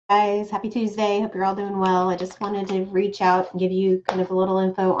Guys, happy Tuesday. Hope you're all doing well. I just wanted to reach out and give you kind of a little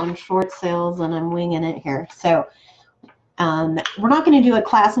info on short sales, and I'm winging it here. So we're not going to do a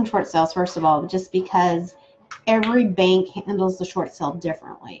class on short sales, first of all, just because every bank handles the short sale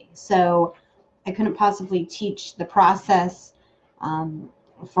differently. So I couldn't possibly teach the process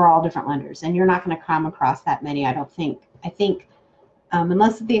for all different lenders, and you're not going to come across that many, I don't think. I think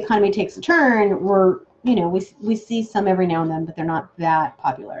unless the economy takes a turn, we see some every now and then, but they're not that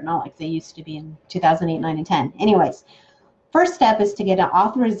popular, not like they used to be in 2008, 9, and 10. Anyways, first step is to get an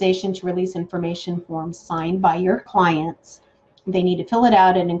authorization to release information form signed by your clients. They need to fill it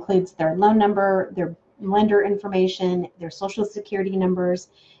out. It includes their loan number, their lender information, their social security numbers,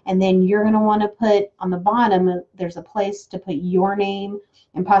 and then you're going to want to put on the bottom, there's a place to put your name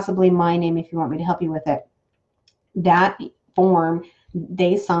and possibly my name if you want me to help you with it. That form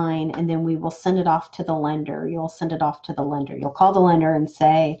they sign, and then we will send it off to the lender. You'll send it off to the lender. You'll call the lender and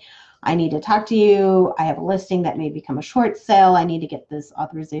say, I need to talk to you. I have a listing that may become a short sale. I need to get this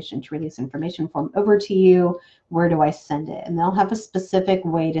authorization to release information form over to you. Where do I send it? And they'll have a specific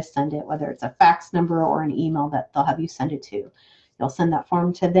way to send it, whether it's a fax number or an email that they'll have you send it to. You'll send that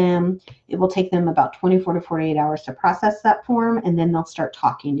form to them. It will take them about 24 to 48 hours to process that form, and then they'll start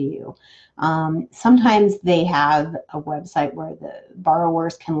talking to you. Sometimes they have a website where the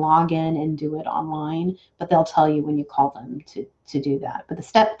borrowers can log in and do it online, but they'll tell you when you call them to do that. But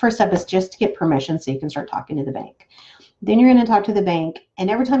the first step is just to get permission so you can start talking to the bank. Then you're going to talk to the bank,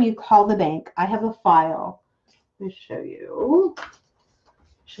 and every time you call the bank, I have a file. Let me show you.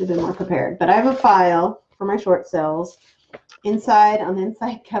 Should have been more prepared, but I have a file for my short sales. On the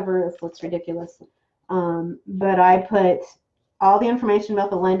inside cover, this looks ridiculous, but I put all the information about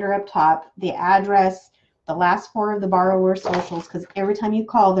the lender up top, the address, the last four of the borrower's socials, because every time you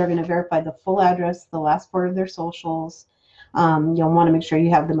call, they're going to verify the full address, the last four of their socials. You'll want to make sure you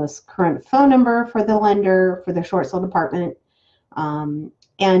have the most current phone number for the lender, for the short sale department. And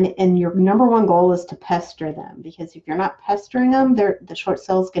your number one goal is to pester them, because if you're not pestering them, the short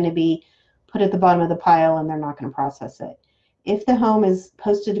sale is going to be put at the bottom of the pile and they're not going to process it. If the home is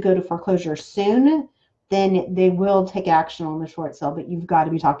posted to go to foreclosure soon, then they will take action on the short sale, but you've got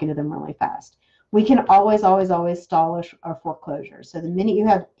to be talking to them really fast. We can always, always, always stall a foreclosure. So the minute you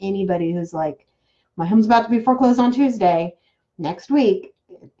have anybody who's like, my home's about to be foreclosed on Tuesday, next week,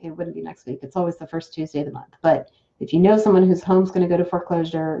 it wouldn't be next week, it's always the first Tuesday of the month. But if you know someone whose home's going to go to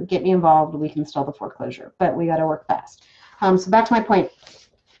foreclosure, get me involved, we can stall the foreclosure, but we got to work fast. So back to my point.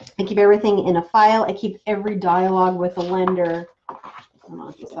 I keep everything in a file. I keep every dialogue with the lender, I don't know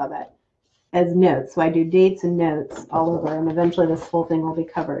if you saw that, as notes. So I do dates and notes all over, and eventually this whole thing will be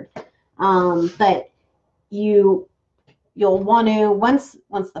covered. But you'll want to, once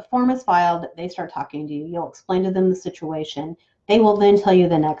the form is filed, they start talking to you. You'll explain to them the situation. They will then tell you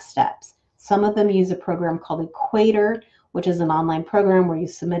the next steps. Some of them use a program called Equator, which is an online program where you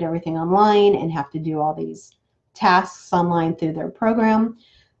submit everything online and have to do all these tasks online through their program.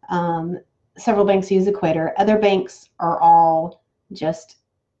 Several banks use Equator. Other banks are all just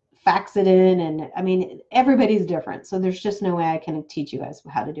fax it in, and I mean, everybody's different. So there's just no way I can teach you guys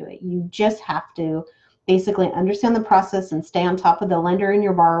how to do it. You just have to basically understand the process and stay on top of the lender and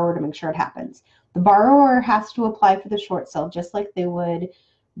your borrower to make sure it happens. The borrower has to apply for the short sale just like they would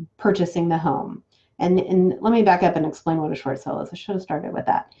purchasing the home. And let me back up and explain what a short sale is. I should have started with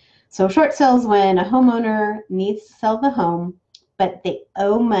that. So short sale is when a homeowner needs to sell the home, but they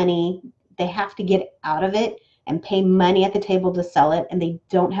owe money. They have to get out of it and pay money at the table to sell it, and they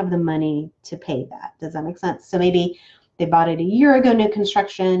don't have the money to pay that. Does that make sense? So maybe they bought it a year ago, new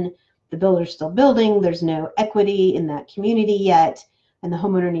construction, the builder's still building, there's no equity in that community yet, and the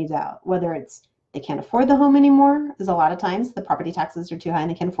homeowner needs out. Whether it's they can't afford the home anymore, because a lot of times the property taxes are too high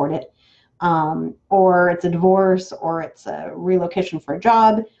and they can't afford it, or it's a divorce, or it's a relocation for a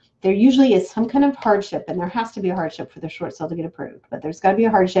job. There usually is some kind of hardship, and there has to be a hardship for the short sale to get approved. But there's got to be a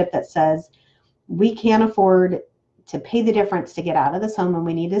hardship that says we can't afford to pay the difference to get out of this home and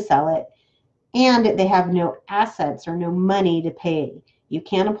we need to sell it, and they have no assets or no money to pay. You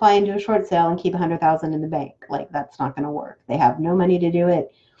can't apply and do a short sale and keep $100,000 in the bank. Like, that's not going to work. They have no money to do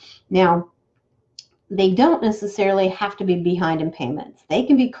it. Now, they don't necessarily have to be behind in payments. They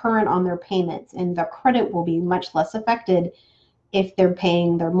can be current on their payments, and their credit will be much less affected if they're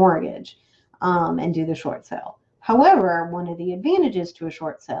paying their mortgage and do the short sale. However, one of the advantages to a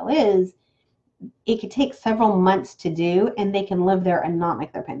short sale is it could take several months to do, and they can live there and not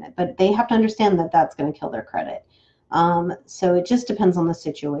make their payment. But they have to understand that that's going to kill their credit. So it just depends on the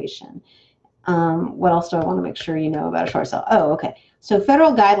situation. What else do I want to make sure you know about a short sale? Oh, okay. So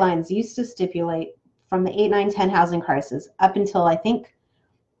federal guidelines used to stipulate from the 8, 9, 10 housing crisis up until I think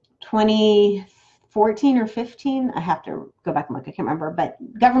 2014 or 15, I have to go back and look, I can't remember, but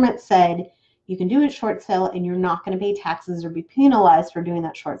government said you can do a short sale and you're not going to pay taxes or be penalized for doing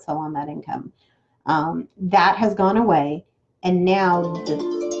that short sale on that income. That has gone away, and now that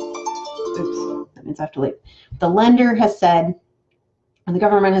means I have to leave. The lender has said, and the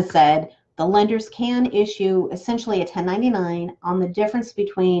government has said, the lenders can issue essentially a 1099 on the difference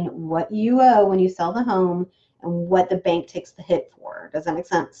between what you owe when you sell the home and what the bank takes the hit for. Does that make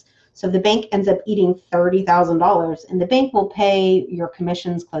sense? So if the bank ends up eating $30,000, and the bank will pay your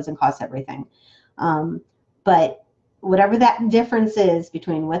commissions, closing costs, everything. But whatever that difference is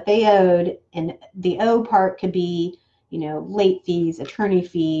between what they owed, and the owe part could be, you know, late fees, attorney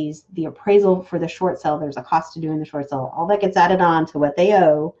fees, the appraisal for the short sale, there's a cost to doing the short sale, all that gets added on to what they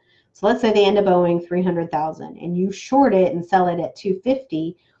owe. So let's say they end up owing $300,000 and you short it and sell it at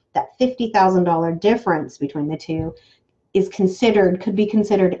 $250,000, that $50,000 difference between the two is could be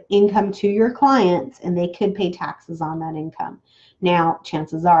considered income to your clients, and they could pay taxes on that income. Now,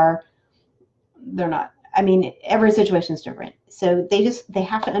 chances are they're not. I mean, every situation is different. So they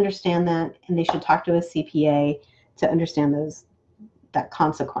have to understand that, and they should talk to a CPA to understand that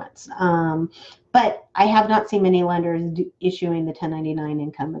consequence. But I have not seen many lenders issuing the 1099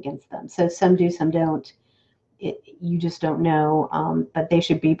 income against them. So some do, some don't. You just don't know. But they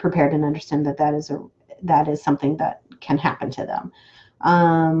should be prepared and understand that that is something that can happen to them.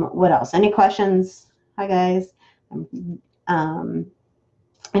 What else? Any questions? Hi guys.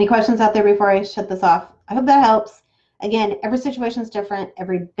 Any questions out there before I shut this off? I hope that helps. Again, every situation is different.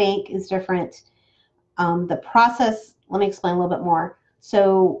 Every bank is different. The process, let me explain a little bit more.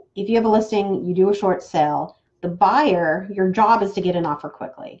 So if you have a listing, you do a short sale, the buyer, your job is to get an offer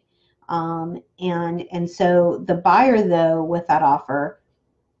quickly. And so the buyer, though, with that offer,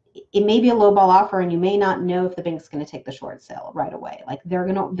 it may be a lowball offer, and you may not know if the bank's going to take the short sale right away. Like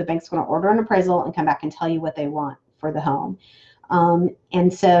the bank's going to order an appraisal and come back and tell you what they want for the home.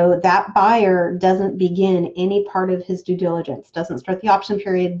 And so that buyer doesn't begin any part of his due diligence, doesn't start the option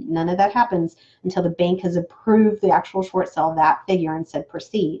period. None of that happens until the bank has approved the actual short sale, that figure, and said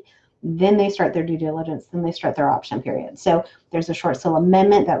proceed. Then they start their due diligence, then they start their option period. So there's a short sale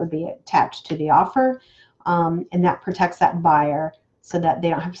amendment that would be attached to the offer, and that protects that buyer so that they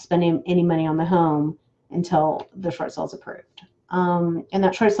don't have to spend any money on the home until the short sale is approved. And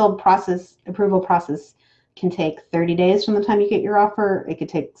that short sale approval process can take 30 days from the time you get your offer. It could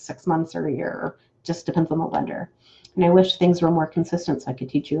take 6 months or a year. Just depends on the lender. And I wish things were more consistent so I could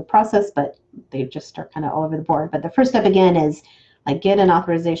teach you a process, but they just are kind of all over the board. But the first step, again, is like get an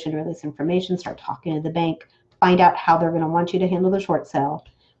authorization to release information, start talking to the bank, find out how they're going to want you to handle the short sale,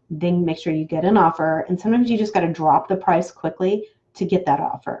 then make sure you get an offer. And sometimes you just got to drop the price quickly to get that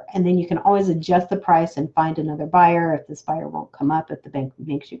offer. And then you can always adjust the price and find another buyer if this buyer won't come up, if the bank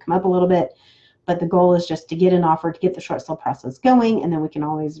makes you come up a little bit. But the goal is just to get an offer, to get the short sale process going, and then we can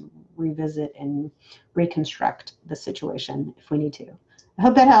always revisit and reconstruct the situation if we need to. I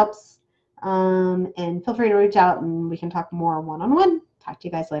hope that helps. And feel free to reach out and we can talk more one-on-one. Talk to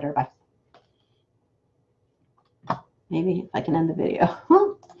you guys later. Bye. Maybe if I can end the video.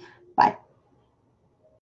 Bye.